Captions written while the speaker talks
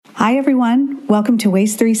Hi, everyone. Welcome to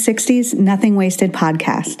Waste 360's Nothing Wasted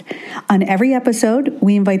podcast. On every episode,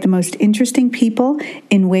 we invite the most interesting people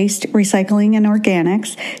in waste, recycling, and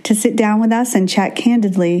organics to sit down with us and chat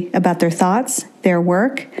candidly about their thoughts, their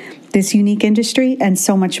work, this unique industry, and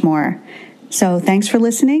so much more. So thanks for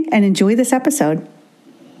listening and enjoy this episode.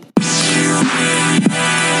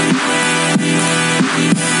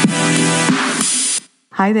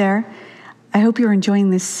 Hi there. I hope you're enjoying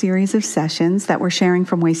this series of sessions that we're sharing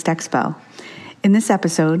from Waste Expo. In this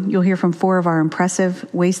episode, you'll hear from 4 of our impressive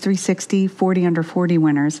Waste 360 40 Under 40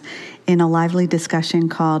 winners in a lively discussion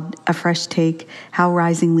called A Fresh Take: How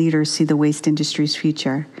Rising Leaders See the Waste Industry's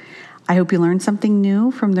Future. I hope you learned something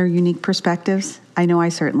new from their unique perspectives. I know I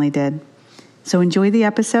certainly did. So enjoy the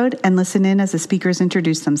episode and listen in as the speakers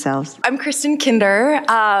introduce themselves. I'm Kristen Kinder.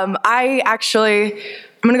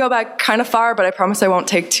 I'm going to go back kind of far, but I promise I won't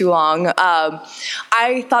take too long.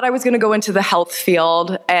 I thought I was going to go into the health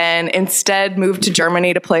field and instead moved to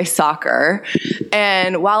Germany to play soccer.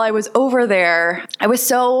 And while I was over there, I was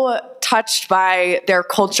so touched by their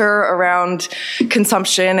culture around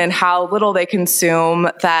consumption and how little they consume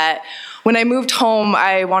that when I moved home,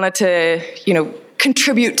 I wanted to,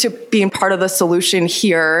 contribute to being part of the solution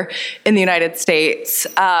here in the United States.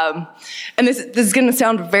 And this is going to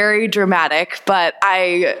sound very dramatic, but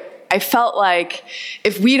I felt like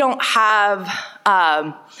if we don't have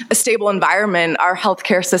a stable environment, our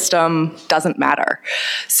healthcare system doesn't matter.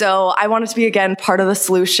 So I wanted to be, again, part of the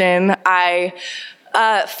solution. I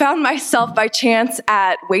found myself by chance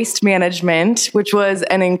at Waste Management, which was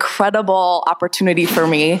an incredible opportunity for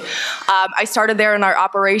me. I started there in our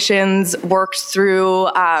operations, worked through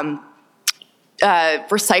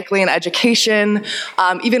recycling and education,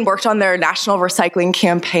 even worked on their national recycling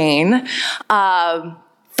campaign.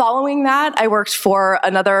 Following that, I worked for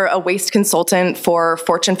a waste consultant for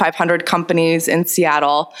Fortune 500 companies in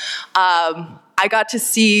Seattle. I got to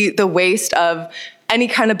see the waste of any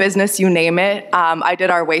kind of business, you name it. I did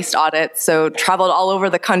our waste audits, so traveled all over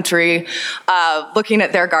the country, looking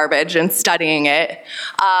at their garbage and studying it.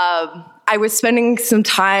 I was spending some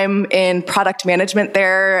time in product management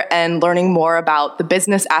there and learning more about the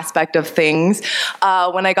business aspect of things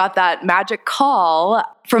when I got that magic call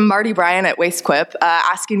from Marty Bryan at WasteQuip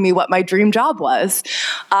asking me what my dream job was.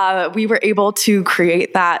 We were able to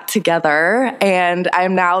create that together, and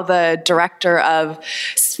I'm now the director of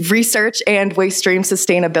research and waste stream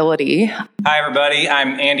sustainability. Hi, everybody.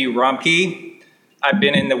 I'm Andy Rumpke. I've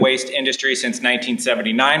been in the waste industry since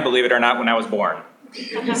 1979, believe it or not, when I was born.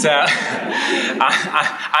 So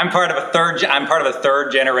I'm part of a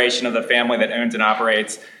third generation of the family that owns and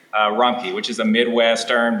operates Rumpke, which is a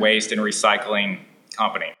Midwestern waste and recycling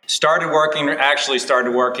company. Started working in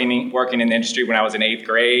the industry when I was in 8th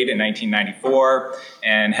grade in 1994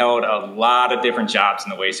 and held a lot of different jobs in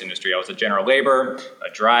the waste industry. I was a general laborer,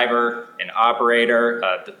 a driver, an operator,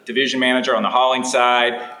 a division manager on the hauling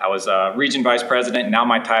side. I was a region vice president, and now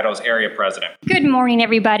my title is area president. Good morning,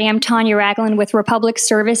 everybody. I'm Tanya Ragland with Republic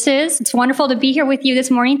Services. It's wonderful to be here with you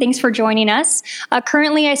this morning. Thanks for joining us.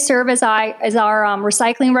 Currently, I serve as our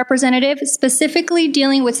recycling representative, specifically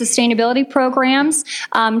dealing with sustainability programs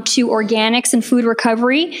to organics and food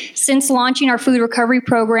recovery. Since launching our food recovery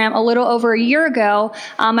program a little over a year ago,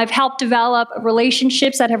 I've helped develop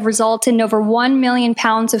relationships that have resulted in over 1 million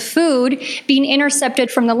pounds of food being intercepted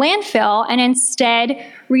from the landfill and instead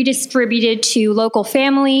redistributed to local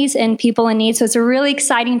families and people in need. So it's a really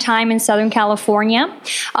exciting time in Southern California.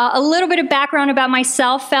 A little bit of background about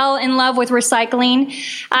myself: fell in love with recycling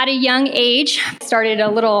at a young age. Started a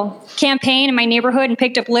little campaign in my neighborhood and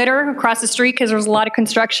picked up litter across the street because there was a lot of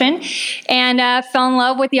construction, and fell in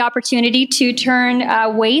love with the opportunity to turn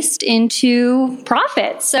waste into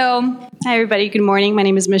profit. So, hi everybody, good morning. My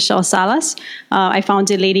name is Michelle Salas. I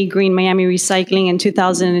founded Lady Green Miami Recycling in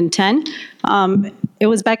 2010. It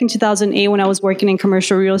was back in 2008 when I was working in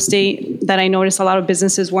commercial real estate that I noticed a lot of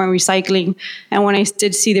businesses weren't recycling. And when I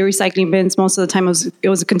did see the recycling bins, most of the time it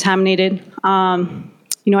was contaminated.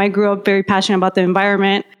 I grew up very passionate about the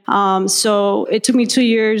environment. So it took me 2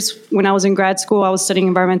 years. When I was in grad school, I was studying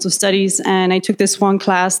environmental studies, and I took this one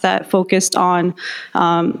class that focused on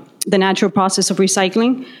the natural process of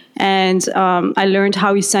recycling. And I learned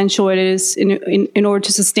how essential it is in order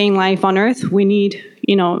to sustain life on Earth. We need,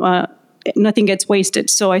 nothing gets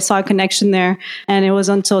wasted. So I saw a connection there. And it was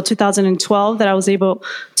until 2012 that I was able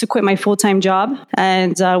to quit my full-time job.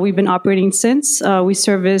 And we've been operating since. We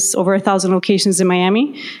service over 1,000 locations in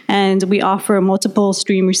Miami. And we offer multiple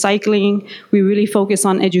stream recycling. We really focus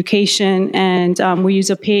on education. And we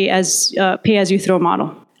use a pay-as-you-throw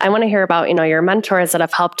model. I want to hear about, your mentors that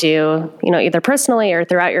have helped you, either personally or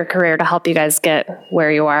throughout your career to help you guys get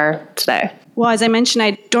where you are today. Well, as I mentioned,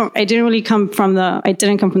 I didn't come from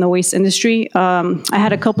the waste industry. I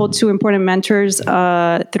had two important mentors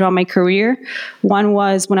throughout my career. One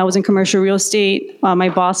was when I was in commercial real estate. My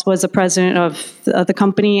boss was the president of the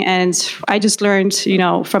company, and I just learned,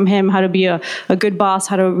 from him how to be a good boss,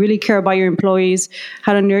 how to really care about your employees,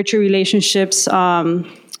 how to nurture relationships.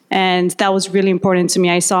 And that was really important to me.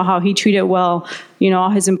 I saw how he treated well, all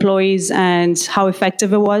his employees and how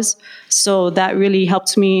effective it was. So that really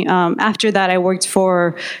helped me. After that, I worked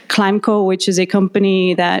for Climco, which is a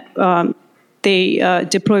company that they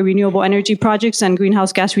deploy renewable energy projects and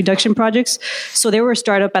greenhouse gas reduction projects. So they were a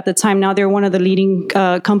startup at the time. Now they're one of the leading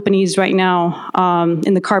companies right now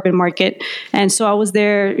in the carbon market. And so I was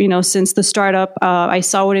there, since the startup. I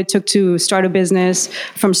saw what it took to start a business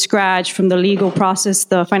from scratch, from the legal process,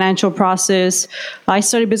 the financial process. I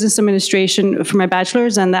studied business administration for my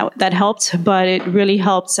bachelor's, and that helped. But it really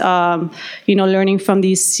helped, learning from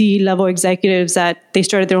these C-level executives that they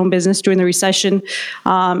started their own business during the recession.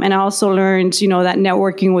 And I also learned that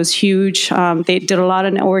networking was huge. They did a lot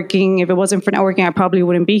of networking. If it wasn't for networking, I probably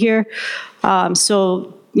wouldn't be here.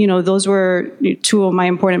 So those were two of my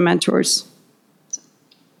important mentors.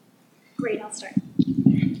 Great, I'll start.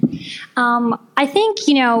 I think,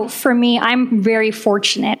 for me, I'm very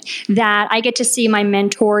fortunate that I get to see my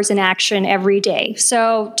mentors in action every day.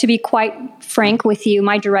 So to be quite frank with you,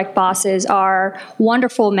 my direct bosses are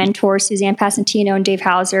wonderful mentors, Suzanne Passantino and Dave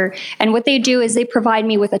Hauser. And what they do is they provide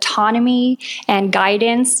me with autonomy and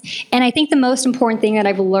guidance. And I think the most important thing that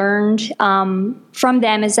I've learned from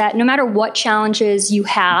them is that no matter what challenges you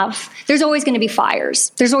have, there's always going to be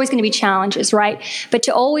fires. There's always going to be challenges, right? But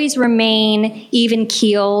to always remain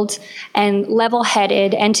even-keeled and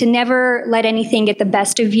level-headed and to never let anything get the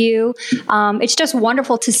best of you. It's just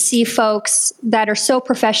wonderful to see folks that are so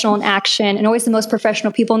professional in action and always the most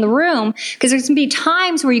professional people in the room, because there's going to be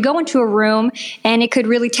times where you go into a room and it could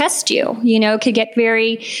really test you. It could get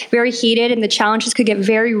very, very heated and the challenges could get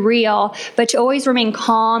very real. But to always remain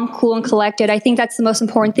calm, cool, and collected, I think that's the most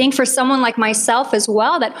important thing for someone like myself as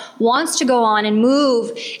well that wants to go on and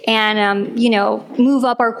move and, move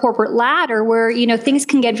up our corporate ladder where, things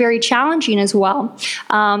can get very challenging as well.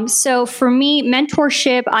 So for me,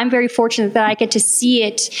 mentorship, I'm very fortunate that I get to see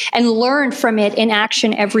it and learn from it in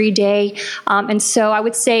action every day. And so I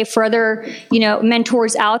would say for other,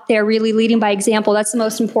 mentors out there, really leading by example, that's the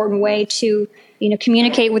most important way to,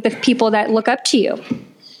 communicate with the people that look up to you.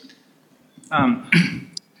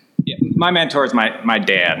 Yeah, my mentor is my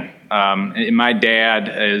dad. My dad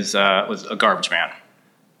was a garbage man.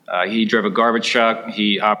 He drove a garbage truck.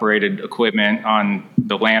 He operated equipment on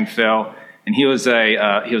the landfill, and he was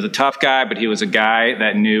a tough guy. But he was a guy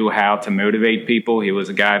that knew how to motivate people. He was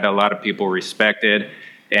a guy that a lot of people respected,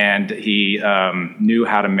 and he knew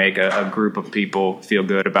how to make a group of people feel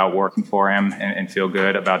good about working for him and feel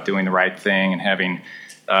good about doing the right thing and having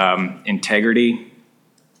integrity,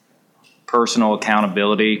 personal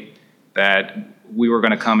accountability. That we were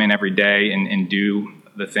going to come in every day and do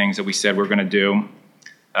the things that we said we were going to do.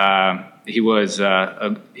 He was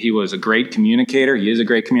a great communicator. He is a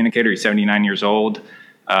great communicator. He's 79 years old.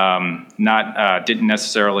 Didn't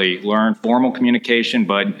necessarily learn formal communication,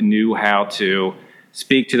 but knew how to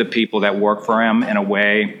speak to the people that work for him in a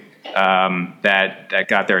way that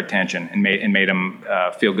got their attention and made them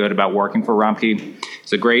feel good about working for Rumpke.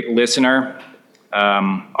 He's a great listener.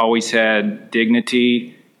 Always had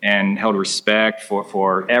dignity and held respect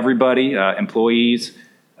for everybody, employees,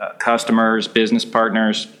 customers, business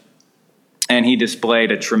partners. And he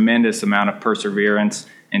displayed a tremendous amount of perseverance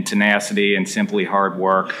and tenacity and simply hard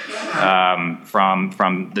work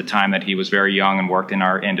from the time that he was very young and worked in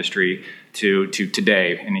our industry to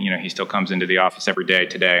today. And, he still comes into the office every day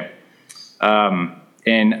today.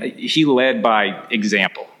 And he led by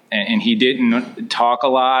example. And he didn't talk a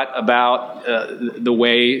lot about the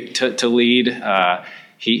way to lead.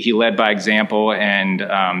 He led by example,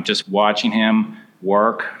 and just watching him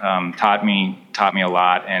work taught me a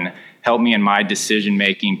lot and helped me in my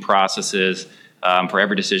decision-making processes for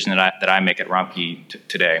every decision that I make at Rumpke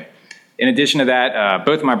today. In addition to that,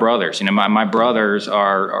 both my brothers, my brothers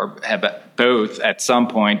have both at some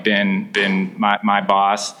point been my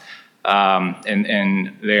boss,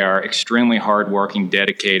 and they are extremely hardworking,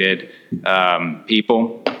 dedicated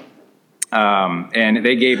people. And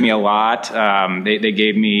they gave me a lot. They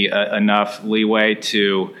gave me enough leeway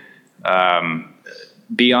to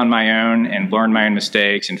be on my own and learn my own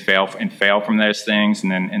mistakes and fail from those things,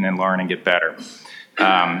 and then learn and get better.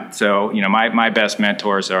 So my best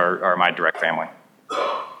mentors are my direct family.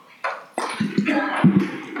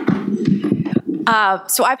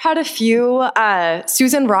 So I've had a few,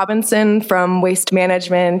 Susan Robinson from Waste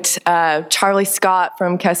Management, Charlie Scott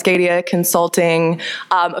from Cascadia Consulting,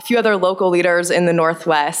 a few other local leaders in the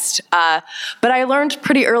Northwest. But I learned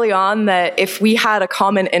pretty early on that if we had a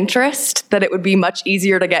common interest, that it would be much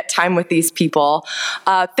easier to get time with these people.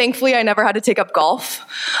 Thankfully, I never had to take up golf.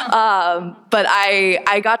 But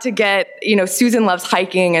I got to get, Susan loves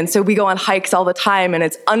hiking, and so we go on hikes all the time, and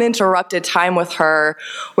it's uninterrupted time with her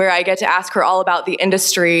where I get to ask her all about the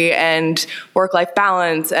industry and work-life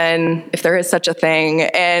balance, and if there is such a thing,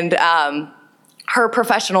 and her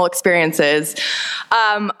professional experiences.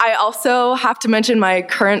 I also have to mention my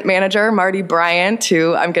current manager, Marty Bryant,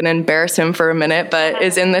 who I'm going to embarrass him for a minute, but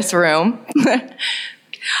is in this room.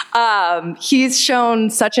 He's shown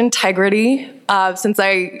such integrity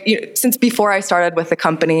since before I started with the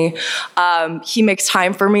company. He makes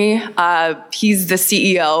time for me. He's the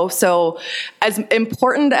CEO, so as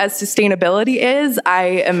important as sustainability is,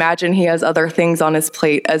 I imagine he has other things on his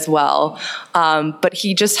plate as well. But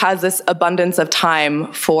he just has this abundance of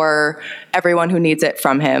time for everyone who needs it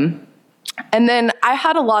from him. And then I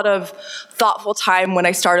had a lot of thoughtful time when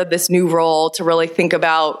I started this new role to really think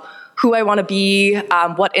about who I want to be,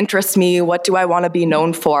 what interests me, what do I want to be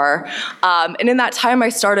known for. And in that time, I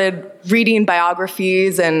started reading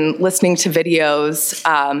biographies and listening to videos,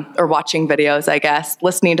 or watching videos, I guess,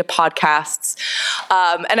 listening to podcasts.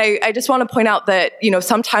 And I just want to point out that,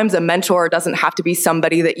 sometimes a mentor doesn't have to be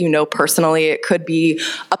somebody that you know personally. It could be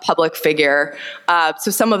a public figure. So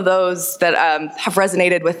some of those that have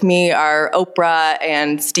resonated with me are Oprah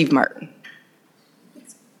and Steve Martin.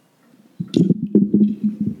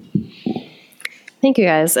 Thank you,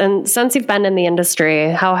 guys. And since you've been in the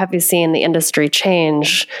industry, how have you seen the industry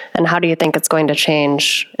change, and how do you think it's going to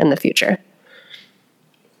change in the future?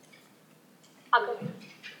 I'll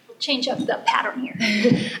change up the pattern here.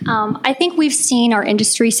 I think we've seen our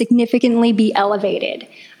industry significantly be elevated.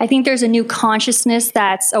 I think there's a new consciousness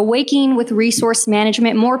that's awakening with resource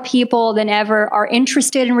management. More people than ever are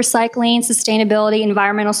interested in recycling, sustainability,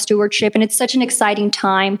 environmental stewardship, and it's such an exciting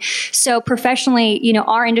time. So professionally,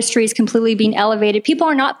 our industry is completely being elevated. People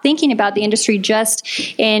are not thinking about the industry just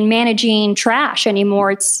in managing trash anymore.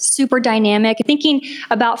 It's super dynamic. Thinking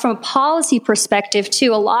about from a policy perspective,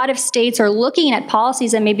 too, a lot of states are looking at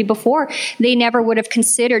policies that maybe before they never would have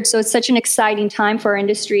considered. So it's such an exciting time for our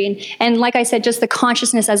industry. And like I said, just the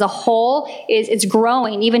consciousness as a whole is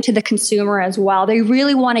growing, even to the consumer as well. They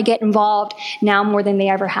really want to get involved now more than they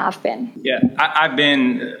ever have been. Yeah, I've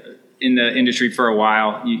been in the industry for a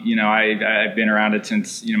while. I've been around it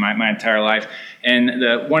since my entire life.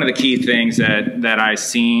 And one of the key things that I've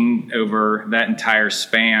seen over that entire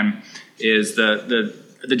span is the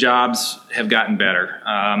jobs have gotten better.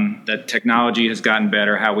 The technology has gotten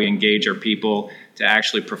better. How we engage our people to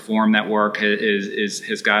actually perform that work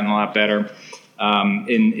has gotten a lot better.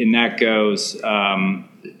 And that goes to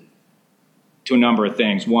a number of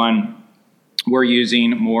things. One, we're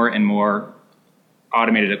using more and more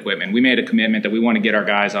automated equipment. We made a commitment that we want to get our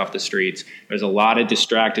guys off the streets. There's a lot of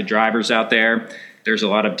distracted drivers out there. There's a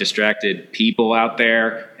lot of distracted people out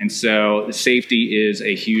there. And so safety is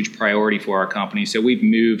a huge priority for our company. So we've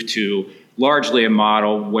moved to largely a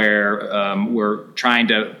model where we're trying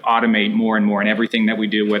to automate more and more in everything that we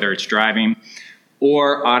do, whether it's driving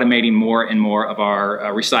or automating more and more of our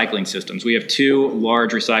recycling systems. We have 2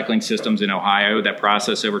 large recycling systems in Ohio that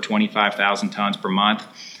process over 25,000 tons per month.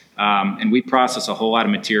 And we process a whole lot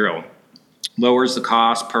of material. Lowers the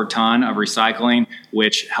cost per ton of recycling,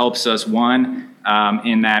 which helps us, one,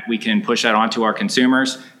 in that we can push that onto our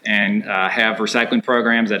consumers and have recycling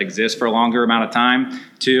programs that exist for a longer amount of time.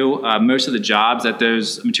 2, most of the jobs at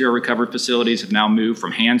those material recovery facilities have now moved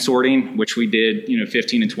from hand sorting, which we did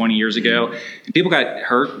 15 and 20 years ago. And people got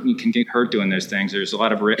hurt. You can get hurt doing those things. There's a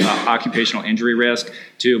lot of occupational injury risk,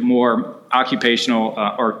 to more occupational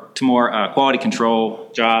or to more quality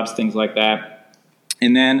control jobs, things like that.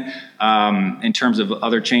 And then in terms of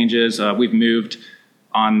other changes, we've moved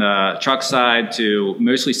on the truck side to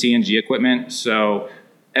mostly CNG equipment. So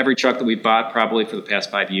every truck that we've bought probably for the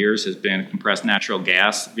past 5 years has been a compressed natural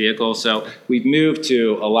gas vehicle. So we've moved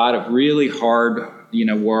to a lot of really hard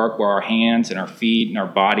work where our hands and our feet and our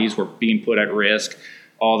bodies were being put at risk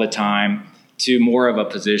all the time, to more of a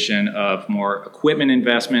position of more equipment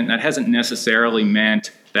investment. That hasn't necessarily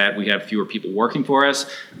meant that we have fewer people working for us,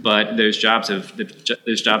 but those jobs have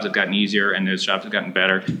gotten easier, and those jobs have gotten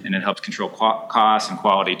better, and it helps control costs and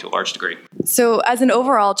quality to a large degree. So as an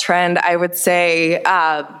overall trend, I would say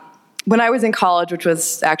when I was in college, which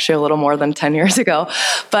was actually a little more than 10 years ago,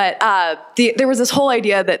 but there was this whole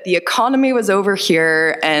idea that the economy was over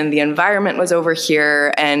here and the environment was over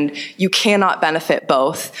here, and you cannot benefit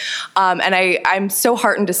both. And I'm so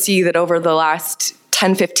heartened to see that over the last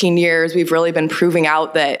 10, 15 years, we've really been proving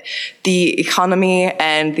out that the economy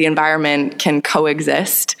and the environment can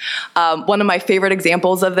coexist. One of my favorite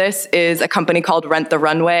examples of this is a company called Rent the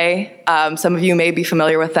Runway. Some of you may be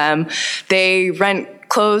familiar with them. They rent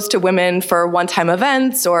clothes to women for one-time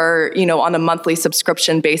events or, on a monthly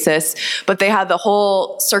subscription basis, but they have the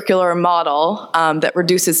whole circular model that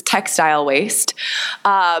reduces textile waste.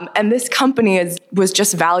 And this company was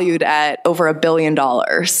just valued at over $1 billion.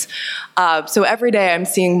 So every day I'm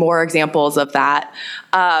seeing more examples of that.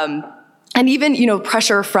 And even,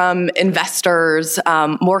 pressure from investors.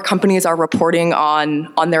 More companies are reporting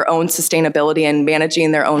on their own sustainability and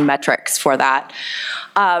managing their own metrics for that.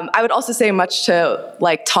 I would also say, much to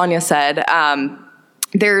like Tanya said,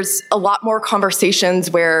 there's a lot more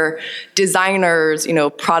conversations where designers,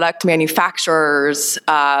 product manufacturers,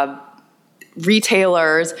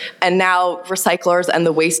 retailers, and now recyclers and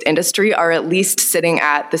the waste industry are at least sitting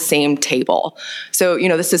at the same table. So,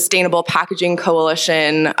 the Sustainable Packaging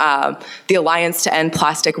Coalition, the Alliance to End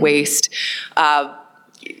Plastic Waste,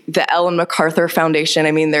 the Ellen MacArthur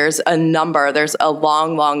Foundation. There's a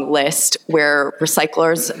long, long list where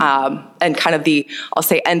recyclers and kind of the, I'll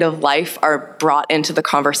say, end of life are brought into the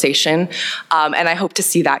conversation. And I hope to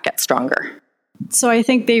see that get stronger. So I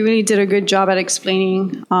think they really did a good job at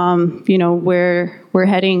explaining, where we're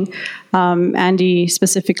heading, Andy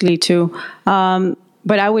specifically too.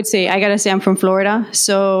 But I would say, I gotta say, I'm from Florida.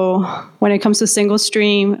 So when it comes to single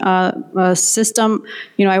stream system,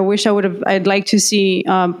 I'd like to see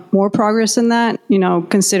more progress in that,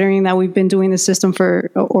 considering that we've been doing the system for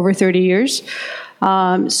over 30 years.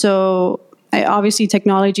 Obviously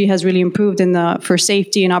technology has really improved for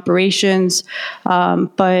safety and operations,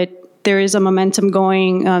 but there is a momentum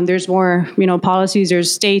going. There's more, policies.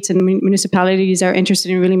 There's states and municipalities that are interested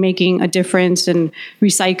in really making a difference in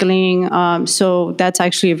recycling. So that's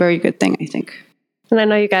actually a very good thing, I think. And I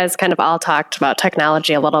know you guys kind of all talked about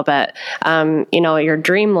technology a little bit. Your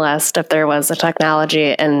dream list, if there was a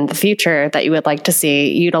technology in the future that you would like to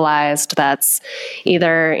see utilized that's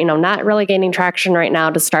either, not really gaining traction right now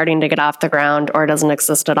to starting to get off the ground or doesn't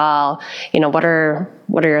exist at all, what are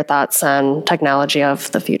your thoughts on technology of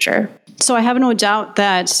the future? So I have no doubt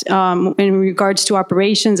that in regards to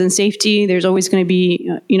operations and safety, there's always going to be,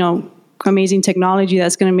 amazing technology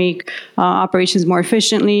that's going to make operations more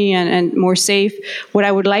efficiently and more safe. What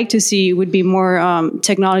I would like to see would be more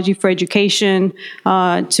technology for education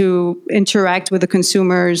to interact with the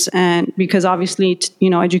consumers, and because obviously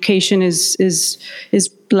education is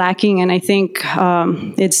lacking, and I think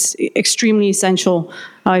it's extremely essential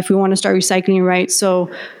if we want to start recycling right.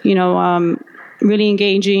 So really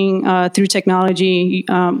engaging through technology,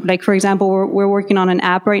 like for example, we're working on an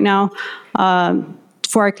app right now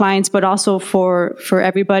for our clients, but also for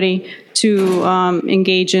everybody to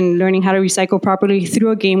engage in learning how to recycle properly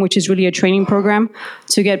through a game, which is really a training program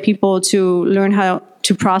to get people to learn how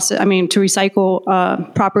to recycle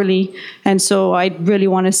properly. And so I really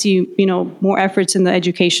want to see, more efforts in the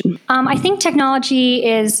education. I think technology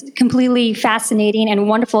is completely fascinating and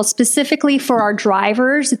wonderful, specifically for our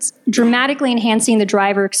drivers. It's dramatically enhancing the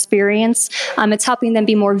driver experience. It's helping them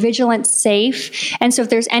be more vigilant, safe. And so if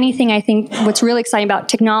there's anything, I think what's really exciting about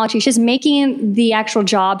technology is just making the actual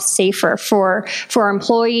job safer for our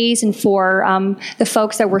employees and for the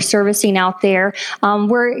folks that we're servicing out there.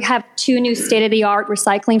 We have 2 new state-of-the-art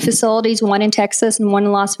recycling facilities, one in Texas and one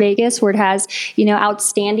in Las Vegas, where it has,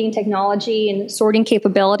 outstanding technology and sorting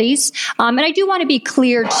capabilities. And I do want to be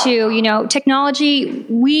clear too, technology,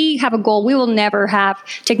 we have a goal. We will never have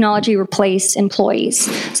technology replace employees.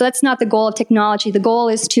 So that's not the goal of technology. The goal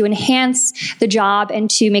is to enhance the job and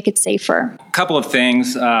to make it safer. A couple of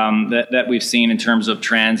things that we've seen in terms of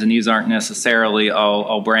trends, and these aren't necessarily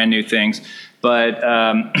all brand new things, but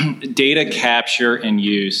data capture and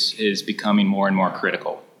use is becoming more and more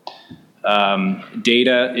critical.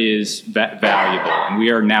 Data is valuable, and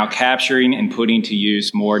we are now capturing and putting to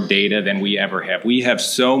use more data than we ever have. We have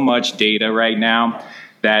so much data right now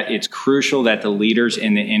that it's crucial that the leaders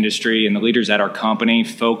in the industry and the leaders at our company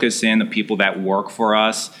focus in the people that work for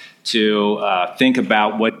us to think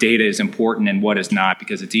about what data is important and what is not,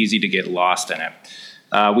 because it's easy to get lost in it.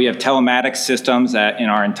 We have telematics systems in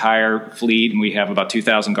our entire fleet, and we have about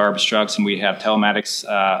 2,000 garbage trucks, and we have telematics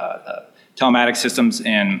systems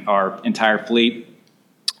in our entire fleet.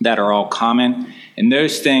 that are all common. And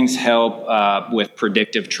those things help with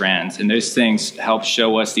predictive trends. And those things help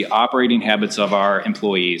show us the operating habits of our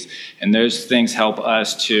employees. And those things help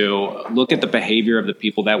us to look at the behavior of the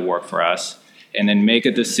people that work for us and then make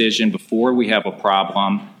a decision before we have a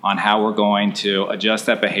problem on how we're going to adjust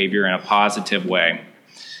that behavior in a positive way.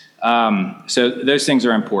 So those things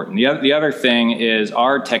are important. The other thing is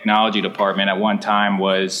our technology department at one time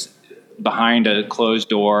was behind a closed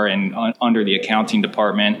door and under the accounting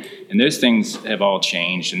department, and those things have all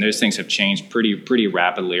changed, and those things have changed pretty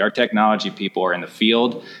rapidly. Our technology people are in the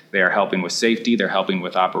field. They are helping with safety. They're helping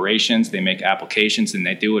with operations. They make applications, and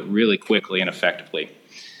they do it really quickly and effectively.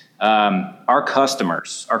 Our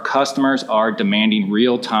customers are demanding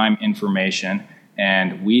real-time information,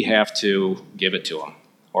 and we have to give it to them,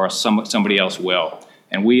 or somebody else will.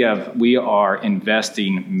 And we are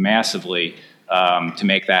investing massively to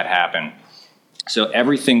make that happen. So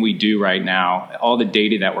everything we do right now, all the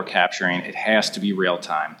data that we're capturing, it has to be real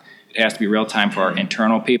time. It has to be real time for our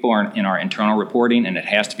internal people in our internal reporting, and it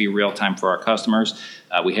has to be real time for our customers.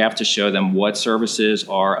 We have to show them what services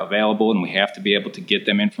are available, and we have to be able to get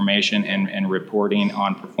them information and reporting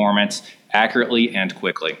on performance accurately and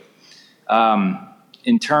quickly.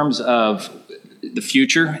 In terms of the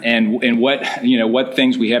future and what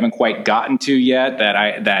things we haven't quite gotten to yet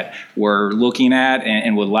that we're looking at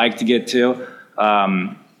and would like to get to,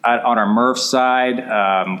 on our MRF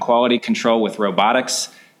side, quality control with robotics.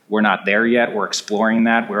 We're not there yet. We're exploring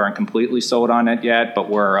that. We aren't completely sold on it yet, but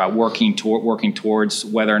we're working towards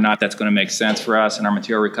whether or not that's going to make sense for us in our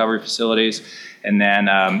material recovery facilities. And then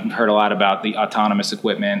heard a lot about the autonomous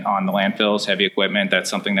equipment on the landfills, heavy equipment. That's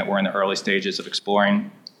something that we're in the early stages of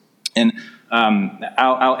exploring. And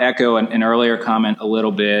I'll echo an earlier comment a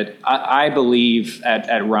little bit. I believe at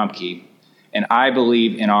Rumpke, and I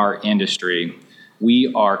believe in our industry,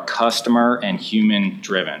 we are customer and human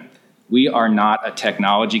driven. We are not a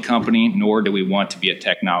technology company, nor do we want to be a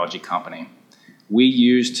technology company. We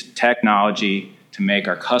used technology to make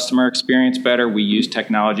our customer experience better. We use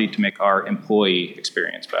technology to make our employee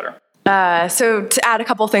experience better. So to add a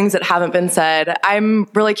couple things that haven't been said, I'm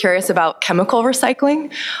really curious about chemical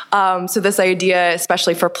recycling. So this idea,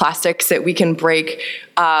 especially for plastics, that we can break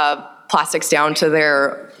plastics down to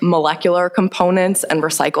their molecular components and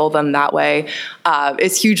recycle them that way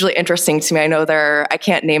is hugely interesting to me. I know I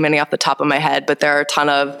can't name any off the top of my head, but there are a ton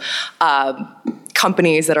of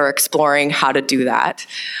companies that are exploring how to do that.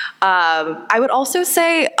 I would also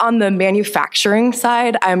say on the manufacturing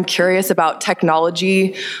side, I'm curious about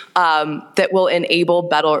technology that will enable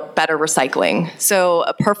better recycling. So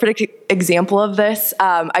a perfect example of this,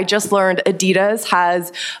 I just learned Adidas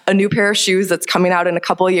has a new pair of shoes that's coming out in a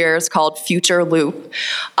couple of years called Future Loop.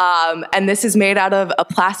 And this is made out of a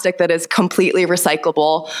plastic that is completely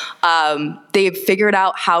recyclable. They've figured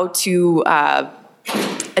out how to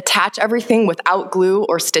attach everything without glue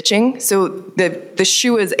or stitching. So the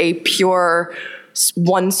shoe is a pure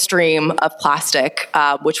one stream of plastic,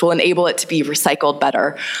 which will enable it to be recycled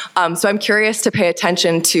better. So I'm curious to pay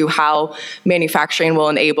attention to how manufacturing will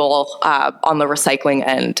enable on the recycling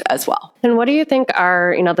end as well. And what do you think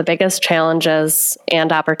are, the biggest challenges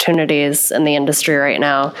and opportunities in the industry right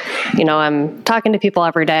now? I'm talking to people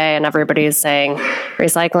every day and everybody's saying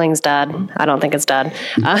recycling's dead. I don't think it's dead.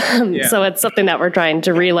 So it's something that we're trying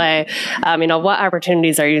to relay. What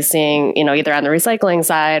opportunities are you seeing, either on the recycling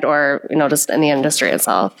side or, just in the industry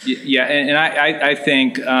itself? Yeah, and I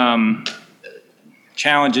think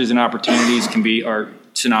challenges and opportunities are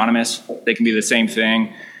synonymous. They can be the same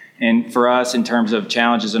thing. And for us, in terms of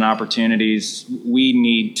challenges and opportunities, we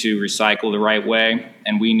need to recycle the right way,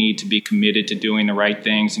 and we need to be committed to doing the right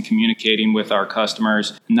things and communicating with our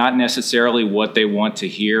customers, not necessarily what they want to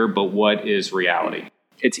hear, but what is reality.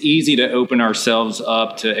 It's easy to open ourselves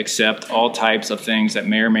up to accept all types of things that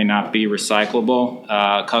may or may not be recyclable.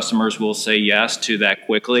 Customers will say yes to that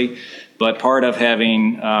quickly. But part of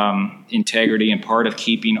having integrity and part of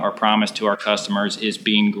keeping our promise to our customers is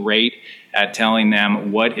being great at telling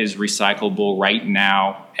them what is recyclable right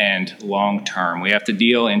now and long term. We have to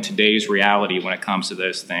deal in today's reality when it comes to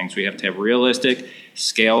those things. We have to have realistic,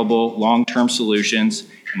 scalable, long-term solutions,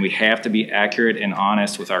 and we have to be accurate and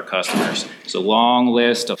honest with our customers. There's a long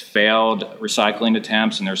list of failed recycling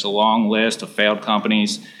attempts, and there's a long list of failed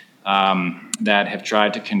companies that have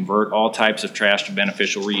tried to convert all types of trash to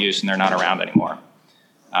beneficial reuse, and they're not around anymore.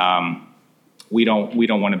 We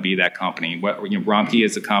don't want to be that company. Rumpke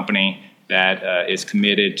is a company that is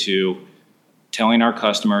committed to telling our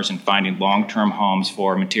customers and finding long-term homes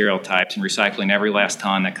for material types and recycling every last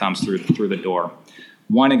ton that comes through the door.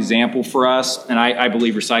 One example for us, and I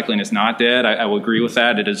believe recycling is not dead. I will agree with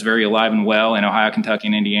that. It is very alive and well in Ohio, Kentucky,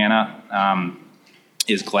 and Indiana,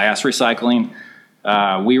 is glass recycling.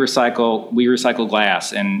 We recycle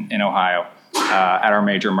glass in Ohio at our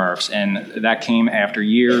major MRFs, and that came after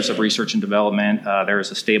years of research and development. There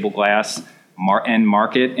is a stable glass end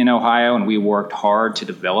market in Ohio, and we worked hard to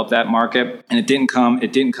develop that market. And it didn't come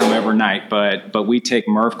overnight, but we take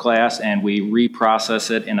MRF glass and we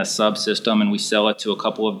reprocess it in a subsystem, and we sell it to a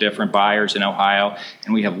couple of different buyers in Ohio,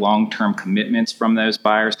 and we have long-term commitments from those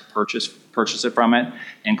buyers to purchase it from it.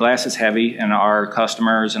 And glass is heavy, and our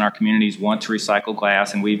customers and our communities want to recycle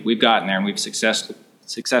glass, and we've gotten there, and we've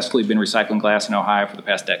successfully been recycling glass in Ohio for the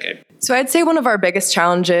past decade. So I'd say one of our biggest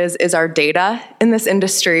challenges is our data in this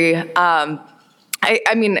industry.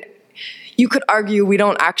 I mean, you could argue we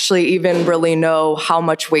don't actually even really know how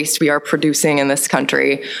much waste we are producing in this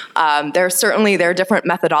country. There are different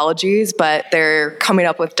methodologies, but they're coming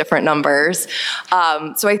up with different numbers.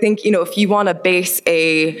 So I think, if you want to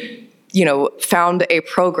found a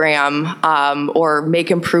program or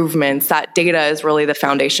make improvements, that data is really the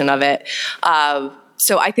foundation of it.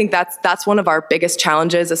 So I think that's one of our biggest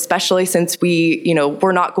challenges, especially since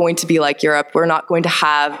we're not going to be like Europe. We're not going to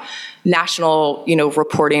have national,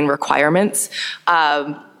 reporting requirements.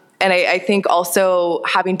 And I think also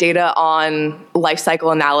having data on life cycle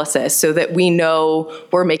analysis so that we know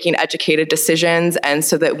we're making educated decisions, and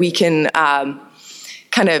so that we can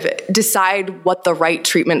kind of decide what the right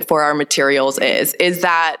treatment for our materials is. Is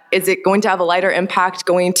it going to have a lighter impact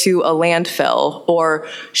going to a landfill, or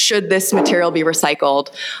should this material be recycled?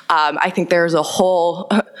 I think there's a whole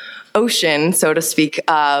ocean, so to speak,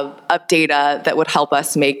 of data that would help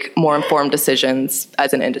us make more informed decisions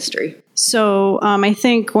as an industry. So I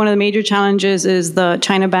think one of the major challenges is the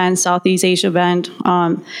China ban, Southeast Asia ban.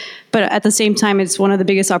 But at the same time, it's one of the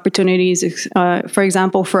biggest opportunities. For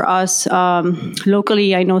example, for us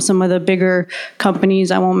locally, I know some of the bigger companies,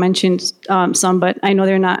 I won't mention some, but I know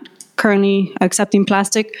they're not currently accepting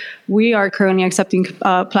plastic. We are currently accepting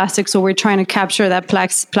plastic, so we're trying to capture that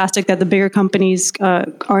plastic that the bigger companies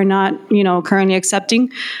are not, currently accepting.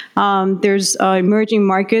 There's emerging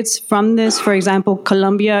markets from this. For example,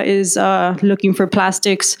 Colombia is looking for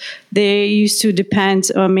plastics. They used to depend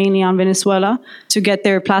mainly on Venezuela to get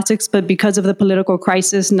their plastics, but because of the political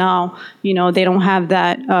crisis now, they don't have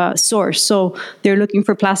that source. So they're looking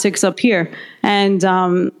for plastics up here. And,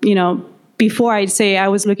 before I'd say I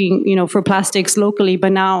was looking, for plastics locally,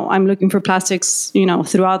 but now I'm looking for plastics,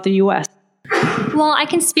 throughout the U.S. Well, I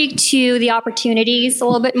can speak to the opportunities a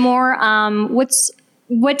little bit more.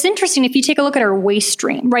 What's interesting, if you take a look at our waste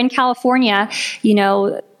stream, right in California,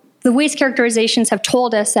 the waste characterizations have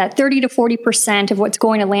told us that 30 to 40% of what's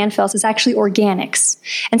going to landfills is actually organics.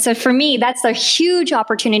 And so for me, that's a huge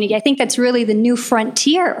opportunity. I think that's really the new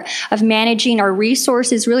frontier of managing our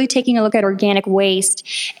resources, really taking a look at organic waste.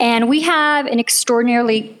 And we have an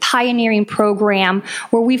extraordinarily pioneering program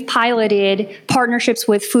where we've piloted partnerships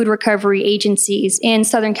with food recovery agencies in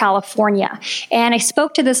Southern California. And I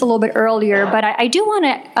spoke to this a little bit earlier, but I do want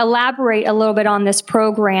to elaborate a little bit on this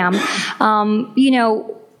program.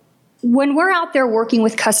 When we're out there working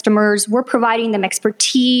with customers, we're providing them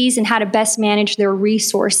expertise and how to best manage their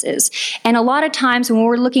resources. And a lot of times when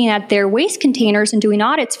we're looking at their waste containers and doing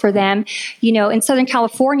audits for them, in Southern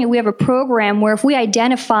California, we have a program where if we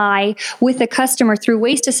identify with the customer through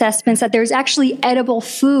waste assessments that there's actually edible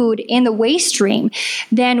food in the waste stream,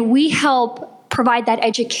 then we help provide that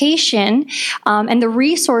education and the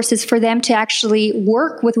resources for them to actually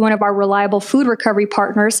work with one of our reliable food recovery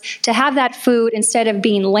partners to have that food, instead of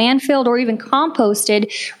being landfilled or even composted,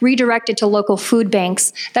 redirected to local food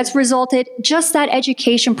banks. That's resulted, just that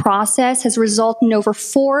education process has resulted in over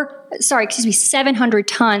 700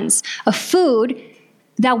 tons of food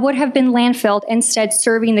that would have been landfilled, instead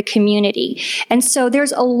serving the community. And so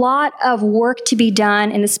there's a lot of work to be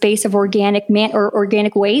done in the space of organic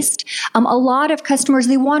waste. A lot of customers,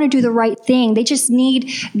 they want to do the right thing. They just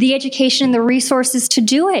need the education and the resources to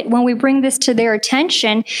do it. When we bring this to their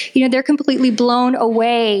attention, they're completely blown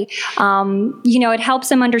away. It helps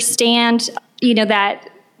them understand, that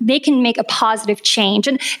they can make a positive change.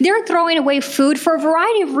 And they're throwing away food for a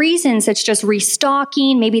variety of reasons. It's just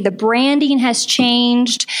restocking. Maybe the branding has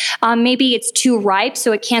changed. Maybe it's too ripe,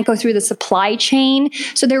 so it can't go through the supply chain.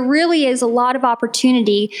 So there really is a lot of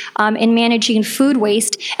opportunity in managing food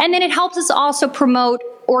waste. And then it helps us also promote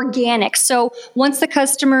organic. So once the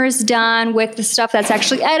customer is done with the stuff that's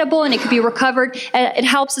actually edible and it could be recovered, it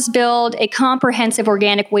helps us build a comprehensive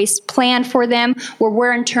organic waste plan for them, where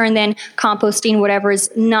we're in turn then composting whatever is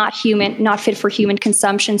not fit for human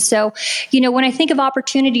consumption. So, when I think of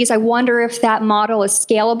opportunities, I wonder if that model is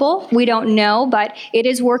scalable. We don't know, but it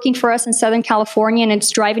is working for us in Southern California, and it's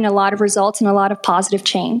driving a lot of results and a lot of positive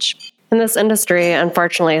change. And this industry,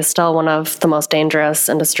 unfortunately, is still one of the most dangerous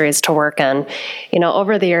industries to work in.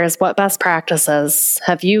 Over the years, what best practices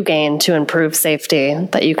have you gained to improve safety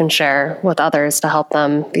that you can share with others to help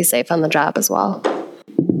them be safe on the job as well?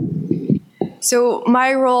 So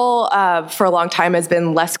my role for a long time has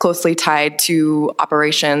been less closely tied to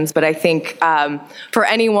operations, but I think for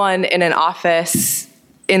anyone in an office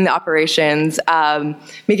in the operations,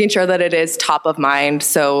 making sure that it is top of mind.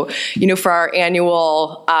 So, for our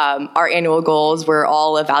annual goals, we're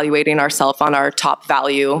all evaluating ourselves on our top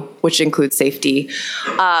value, which includes safety.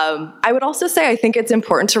 I would also say I think it's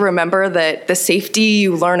important to remember that the safety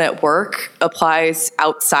you learn at work applies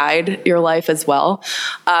outside your life as well.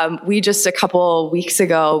 We just a couple weeks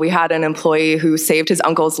ago, we had an employee who saved his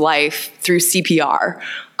uncle's life through CPR.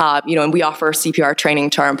 And we offer CPR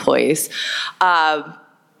training to our employees.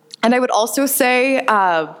 And I would also say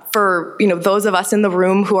for those of us in the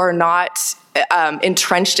room who are not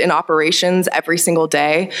entrenched in operations every single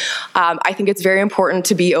day, I think it's very important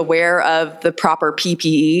to be aware of the proper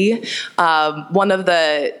PPE. One of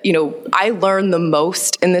the, I learn the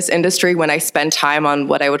most in this industry when I spend time on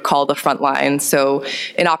what I would call the front line. So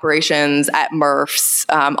in operations, at MRFs,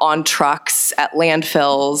 on trucks, at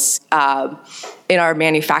landfills, in our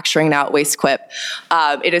manufacturing now at WasteQuip.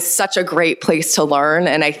 It is such a great place to learn,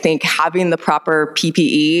 and I think having the proper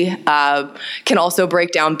PPE can also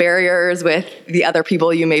break down barriers with the other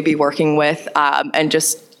people you may be working with, and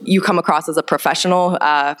just you come across as a professional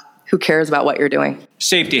who cares about what you're doing.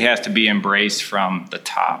 Safety has to be embraced from the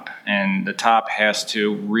top, and the top has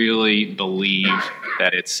to really believe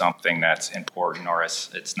that it's something that's important or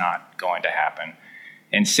it's not going to happen.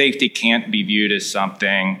 And safety can't be viewed as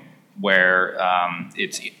something where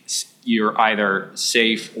you're either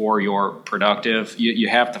safe or you're productive. You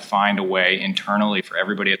have to find a way internally for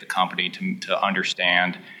everybody at the company to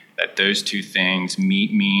understand that those two things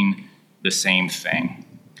mean the same thing.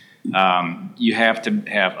 You have to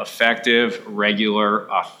have effective, regular,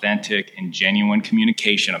 authentic, and genuine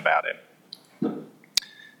communication about it.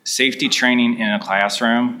 Safety training in a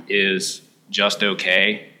classroom is just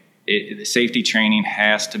okay. Safety training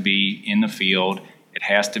has to be in the field. It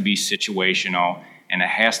has to be situational, and it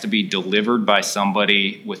has to be delivered by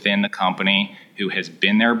somebody within the company who has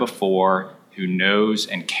been there before, who knows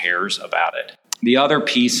and cares about it. The other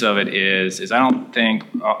piece of it is I don't think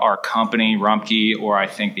our company, Rumpke, or I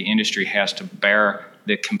think the industry has to bear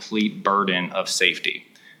the complete burden of safety.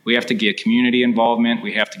 We have to get community involvement.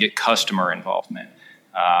 We have to get customer involvement.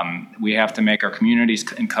 We have to make our communities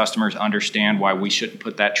and customers understand why we shouldn't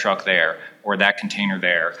put that truck there or that container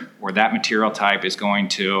there, or that material type is going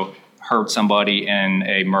to hurt somebody in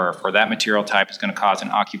a MRF, or that material type is going to cause an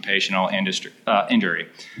occupational injury.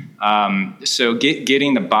 So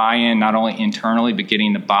getting the buy-in, not only internally, but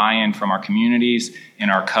getting the buy-in from our communities and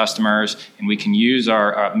our customers, and we can use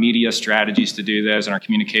our media strategies to do this and our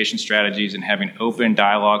communication strategies, and having open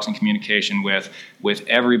dialogues and communication with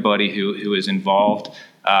everybody who is involved,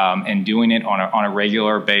 and doing it on a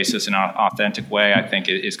regular basis in an authentic way, I think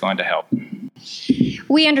is going to help.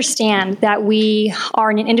 We understand that we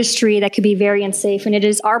are in an industry that could be very unsafe, and it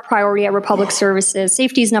is our priority at Republic Services.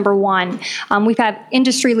 Safety is number one. We've had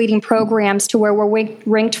industry-leading programs to where we're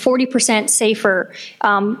ranked 40% safer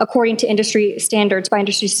according to industry standards, by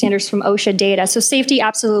industry standards from OSHA data. So safety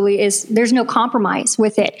absolutely is, there's no compromise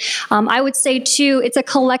with it. I would say, too, it's a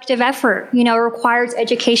collective effort. It requires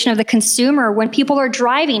education of the consumer when people are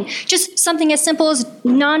driving. Just something as simple as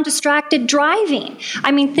non-distracted driving.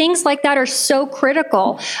 I mean, things like that are so critical.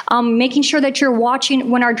 Making sure that you're watching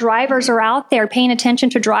when our drivers are out there, paying attention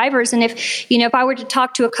to drivers. And if I were to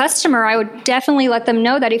talk to a customer, I would definitely let them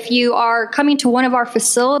know that if you are coming to one of our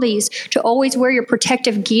facilities, to always wear your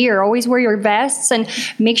protective gear, always wear your vests, and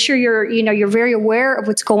make sure you're very aware of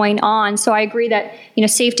what's going on. So I agree that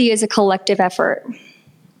safety is a collective effort.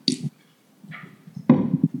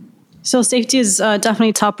 So safety is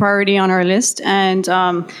definitely top priority on our list, and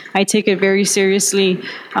I take it very seriously.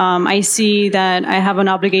 I see that I have an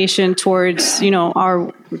obligation towards,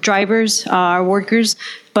 our drivers, our workers,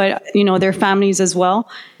 but, their families as well.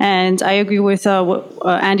 And I agree with what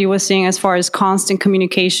Andy was saying as far as constant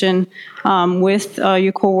communication with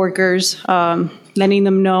your coworkers, letting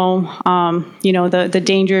them know, the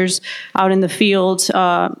dangers out in the field.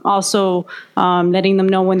 Also, letting them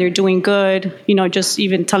know when they're doing good. Just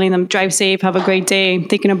even telling them, drive safe, have a great day, I'm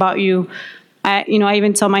thinking about you. I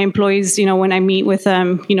even tell my employees, when I meet with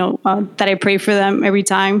them, that I pray for them every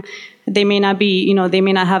time. They may not be, they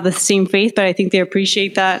may not have the same faith, but I think they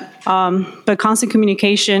appreciate that. But constant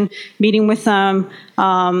communication, meeting with them,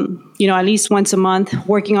 at least once a month,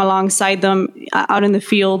 working alongside them out in the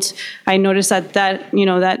field. I notice that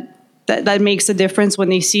makes a difference when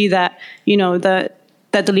they see that,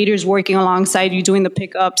 that the leader's working alongside you, doing the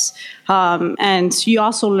pickups. And you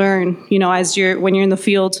also learn, when you're in the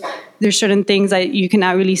field, there's certain things that you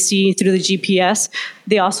cannot really see through the GPS.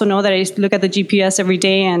 They also know that I look at the GPS every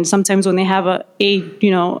day, and sometimes when they have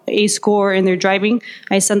a score in their driving,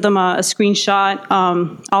 I send them a screenshot.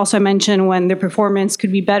 Also, I mentioned when their performance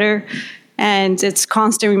could be better. And it's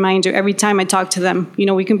constant reminder every time I talk to them.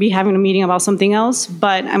 We can be having a meeting about something else,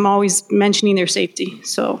 but I'm always mentioning their safety.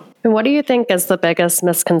 So. And what do you think is the biggest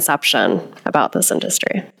misconception about this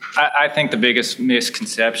industry? I think the biggest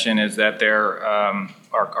misconception is that there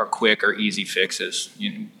are quick or easy fixes.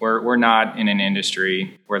 We're not in an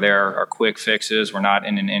industry where there are quick fixes. We're not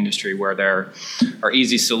in an industry where there are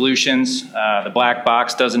easy solutions. The black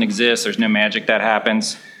box doesn't exist. There's no magic that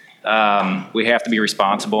happens. We have to be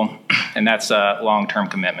responsible, and that's a long-term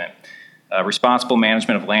commitment. Responsible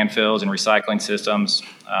management of landfills and recycling systems,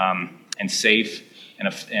 and safe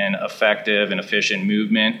and effective and efficient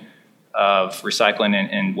movement of recycling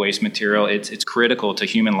and waste material. It's critical to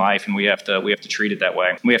human life, and we have to treat it that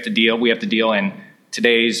way. We have to deal in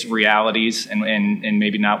today's realities, and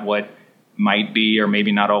maybe not what might be, or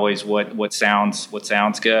maybe not always what sounds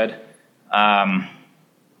good. Now,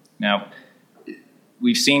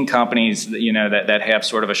 we've seen companies that have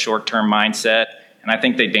sort of a short-term mindset, and I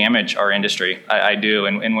think they damage our industry. I do,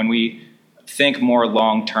 and when we think more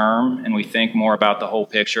long-term and we think more about the whole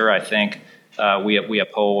picture, I think we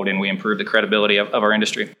uphold and we improve the credibility of our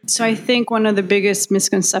industry. So I think one of the biggest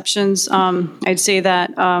misconceptions, I'd say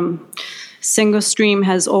that single stream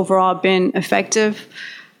has overall been effective.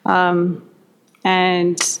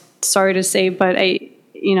 And sorry to say, but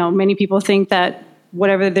many people think that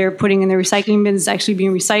whatever they're putting in the recycling bin is actually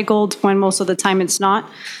being recycled, when most of the time it's not.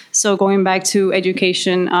 So going back to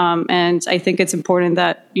education, and I think it's important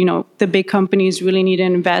that, the big companies really need to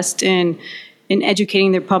invest in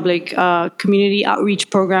educating their public. Community outreach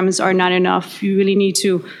programs are not enough. You really need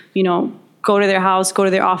to, go to their house, go to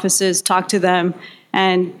their offices, talk to them,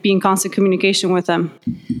 and be in constant communication with them.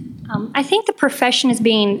 I think the profession is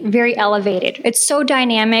being very elevated. It's so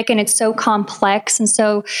dynamic and it's so complex. And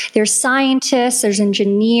so there's scientists, there's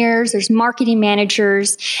engineers, there's marketing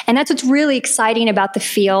managers, and that's what's really exciting about the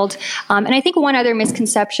field. And I think one other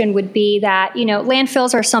misconception would be that,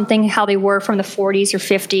 landfills are something how they were from the 40s or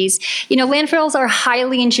 50s. Landfills are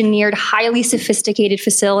highly engineered, highly sophisticated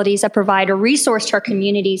facilities that provide a resource to our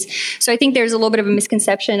communities. So I think there's a little bit of a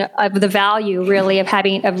misconception of the value, really, of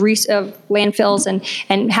having of landfills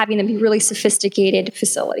and having them be really sophisticated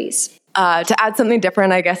facilities. To add something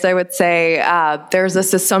different, I guess I would say there's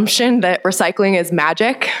this assumption that recycling is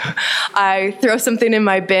magic. I throw something in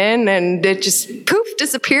my bin and it just poof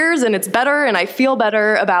disappears and it's better and I feel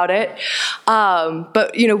better about it.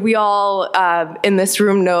 But we all in this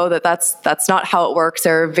room know that that's not how it works.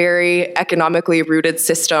 There are very economically rooted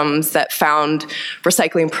systems that found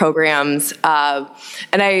recycling programs,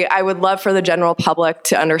 and I would love for the general public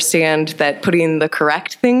to understand that putting the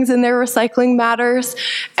correct things in their recycling matters,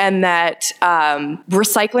 and that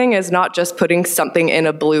recycling is not just putting something in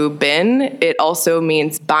a blue bin. It also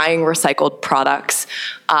means buying recycled products.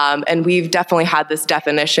 And we've definitely had this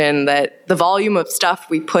definition that the volume of stuff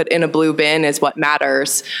we put in a blue bin is what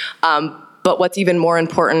matters. But what's even more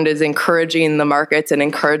important is encouraging the markets and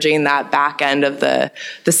encouraging that back end of the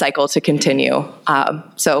cycle to continue.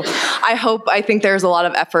 So I think there's a lot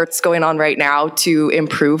of efforts going on right now to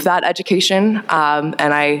improve that education.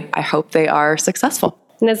 And I hope they are successful.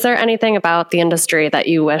 And is there anything about the industry that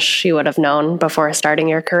you wish you would have known before starting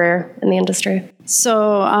your career in the industry?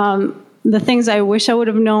 So the things I wish I would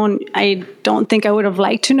have known, I don't think I would have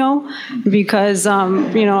liked to know, because,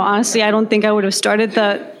 honestly, I don't think I would have started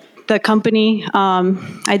the company.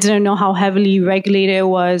 I didn't know how heavily regulated it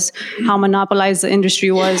was, how monopolized the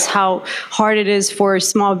industry was, how hard it is for a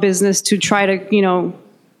small business to try to,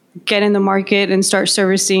 get in the market and start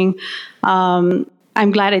servicing.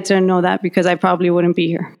 I'm glad I didn't know that, because I probably wouldn't be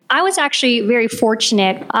here. I was actually very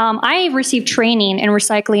fortunate. I received training in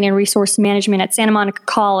recycling and resource management at Santa Monica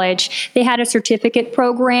College. They had a certificate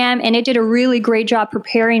program, and it did a really great job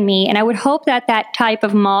preparing me. And I would hope that that type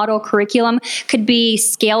of model curriculum could be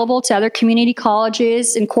scalable to other community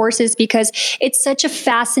colleges and courses, because it's such a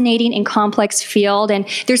fascinating and complex field, and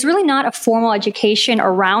there's really not a formal education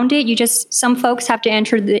around it. Some folks have to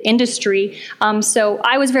enter the industry. So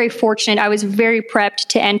I was very fortunate. I was very prepped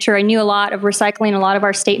to enter. I knew a lot of recycling, a lot of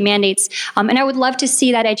our state mandates, and I would love to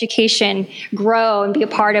see that education grow and be a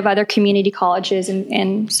part of other community colleges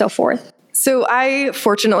and so forth. So I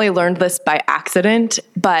fortunately learned this by accident,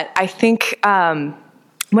 but I think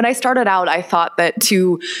when I started out, I thought that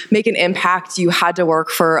to make an impact, you had to work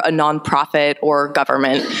for a nonprofit or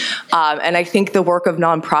government. And I think the work of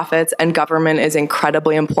nonprofits and government is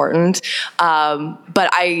incredibly important.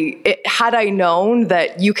 But had I known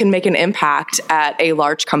that you can make an impact at a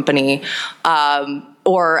large company,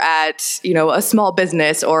 or at a small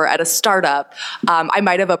business or at a startup, I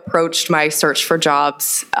might have approached my search for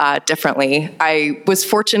jobs differently. I was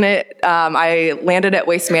fortunate. I landed at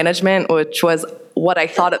Waste Management, which was what I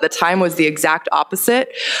thought at the time was the exact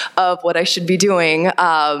opposite of what I should be doing.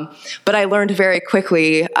 But I learned very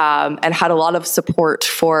quickly and had a lot of support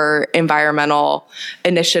for environmental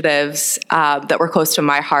initiatives that were close to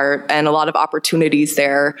my heart, and a lot of opportunities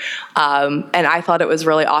there. And I thought it was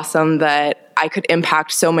really awesome that I could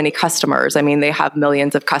impact so many customers. I mean, they have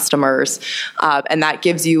millions of customers, and that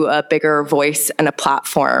gives you a bigger voice and a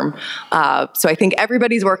platform. So I think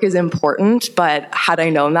everybody's work is important, but had I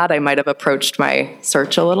known that, I might have approached my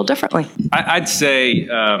search a little differently. I'd say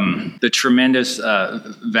the tremendous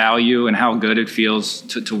value and how good it feels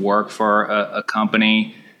to work for a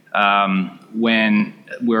company when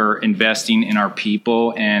we're investing in our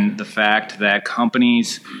people, and the fact that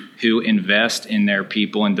companies who invest in their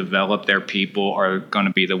people and develop their people are going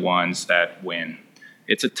to be the ones that win.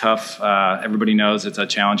 It's a tough, everybody knows it's a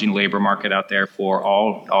challenging labor market out there for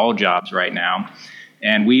all jobs right now.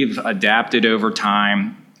 And we've adapted over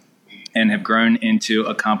time and have grown into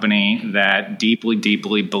a company that deeply,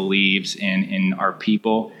 deeply believes in our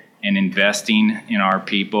people and investing in our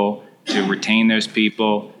people to retain those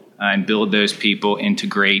people and build those people into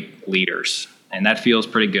great leaders. And that feels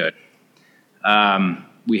pretty good.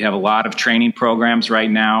 We have a lot of training programs right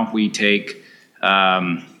now. We take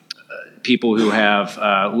people who have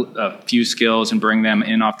a few skills and bring them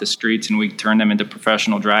in off the streets, and we turn them into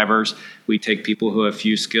professional drivers. We take people who have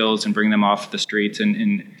few skills and bring them off the streets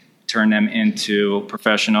and turn them into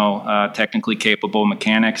professional, technically capable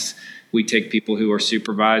mechanics. We take people who are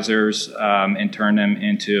supervisors and turn them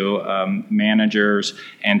into managers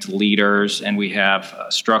and leaders, and we have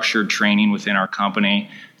structured training within our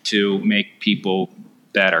company to make people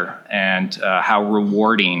better, and how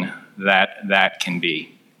rewarding that can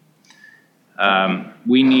be. Our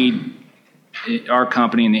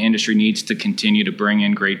company and the industry needs to continue to bring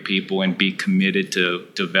in great people and be committed to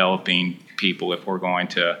developing people if we're going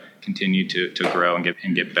to continue to grow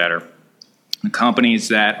and get better. The companies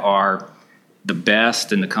that are the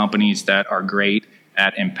best and the companies that are great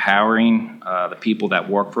at empowering the people that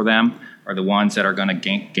work for them are the ones that are going to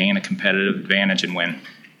gain a competitive advantage and win.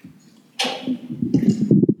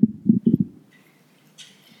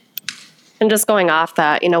 And just going off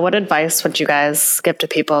that, what advice would you guys give to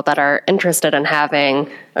people that are interested in having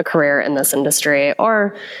a career in this industry,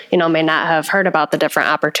 or, may not have heard about the different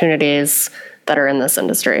opportunities that are in this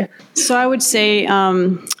industry? So I would say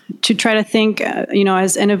to try to think,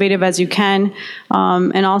 as innovative as you can,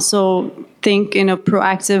 and also think in a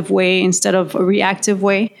proactive way instead of a reactive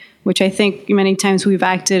way, which I think many times we've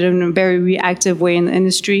acted in a very reactive way in the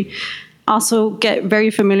industry. Also get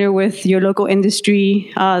very familiar with your local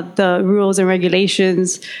industry, the rules and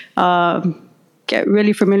regulations. Get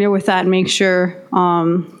really familiar with that and make sure,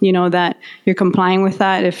 that you're complying with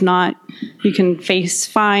that. If not, you can face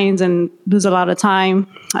fines and lose a lot of time.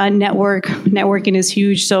 Networking is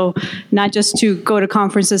huge. So not just to go to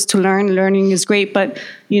conferences to learning is great, but,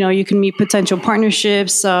 you can meet potential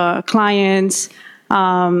partnerships, clients,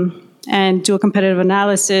 and do a competitive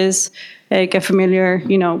analysis. Get familiar,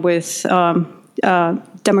 with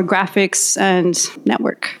demographics and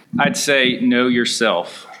network. I'd say know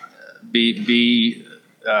yourself. Be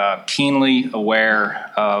keenly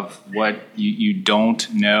aware of what you don't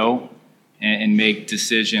know, and make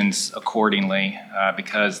decisions accordingly,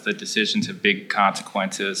 because the decisions have big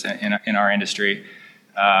consequences in our industry.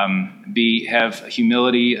 Have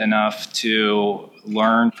humility enough to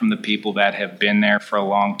learn from the people that have been there for a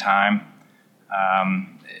long time.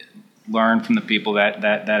 Learn from the people that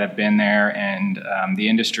have been there, and the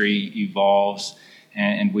industry evolves,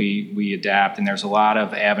 and we adapt, and there's a lot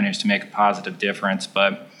of avenues to make a positive difference.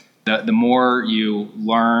 But the more you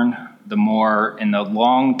learn, the more in the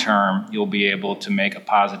long term you'll be able to make a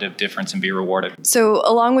positive difference and be rewarded. So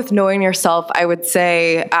along with knowing yourself, I would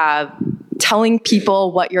say telling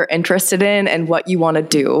people what you're interested in and what you want to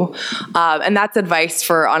do. And that's advice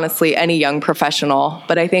for, honestly, any young professional.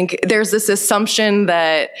 But I think there's this assumption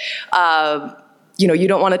that you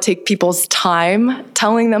don't want to take people's time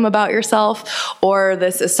telling them about yourself, or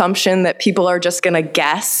this assumption that people are just going to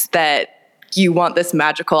guess that you want this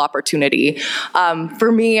magical opportunity.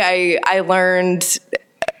 For me, I learned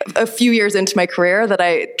a few years into my career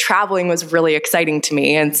that traveling was really exciting to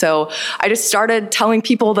me. And so I just started telling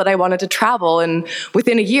people that I wanted to travel. And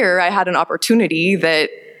within a year, I had an opportunity that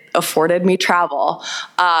afforded me travel.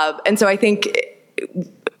 And so I think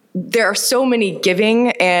there are so many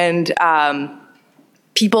giving and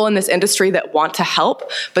people in this industry that want to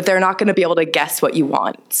help, but they're not going to be able to guess what you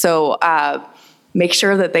want. So make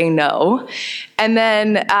sure that they know. And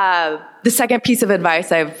then the second piece of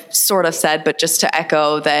advice I've sort of said, but just to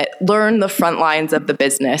echo that, learn the front lines of the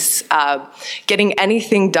business. Getting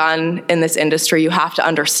anything done in this industry, you have to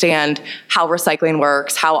understand how recycling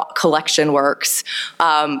works, how collection works,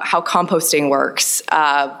 how composting works,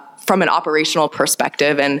 from an operational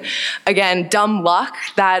perspective. And again, dumb luck,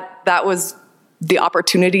 that was the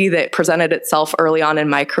opportunity that presented itself early on in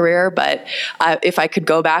my career. But if I could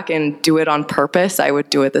go back and do it on purpose, I would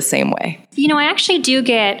do it the same way. I actually do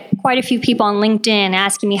get quite a few people on LinkedIn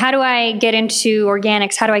asking me, how do I get into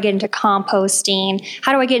organics? How do I get into composting?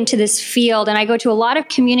 How do I get into this field? And I go to a lot of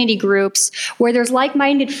community groups where there's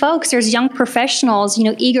like-minded folks, there's young professionals,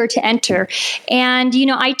 eager to enter. And,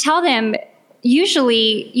 I tell them,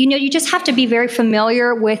 usually, you just have to be very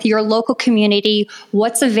familiar with your local community,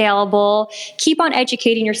 what's available, keep on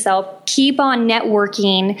educating yourself, keep on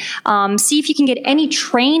networking, see if you can get any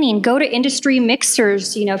training, go to industry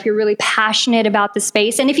mixers, if you're really passionate about the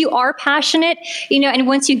space. And if you are passionate, and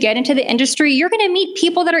once you get into the industry, you're going to meet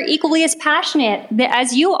people that are equally as passionate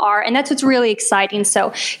as you are. And that's what's really exciting.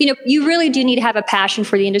 So, you really do need to have a passion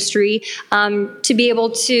for the industry to be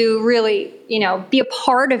able to really be a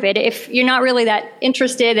part of it. If you're not really that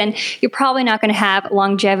interested, then you're probably not going to have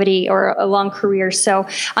longevity or a long career. So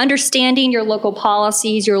understanding your local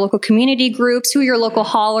policies, your local community groups, who your local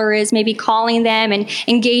hauler is, maybe calling them and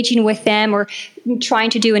engaging with them, or trying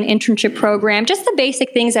to do an internship program, just the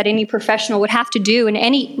basic things that any professional would have to do in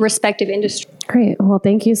any respective industry. Great. Well,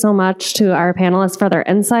 thank you so much to our panelists for their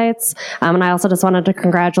insights. And I also just wanted to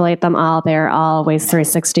congratulate them all. They're all Waste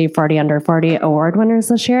 360 40 Under 40 award winners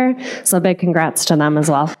this year. So big congrats to them as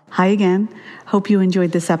well. Hi again. Hope you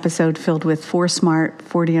enjoyed this episode filled with 4 smart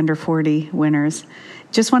 40 Under 40 winners.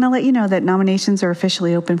 Just want to let you know that nominations are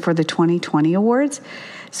officially open for the 2020 awards.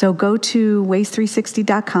 So go to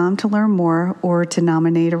waste360.com to learn more or to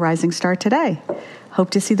nominate a rising star today. Hope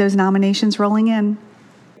to see those nominations rolling in.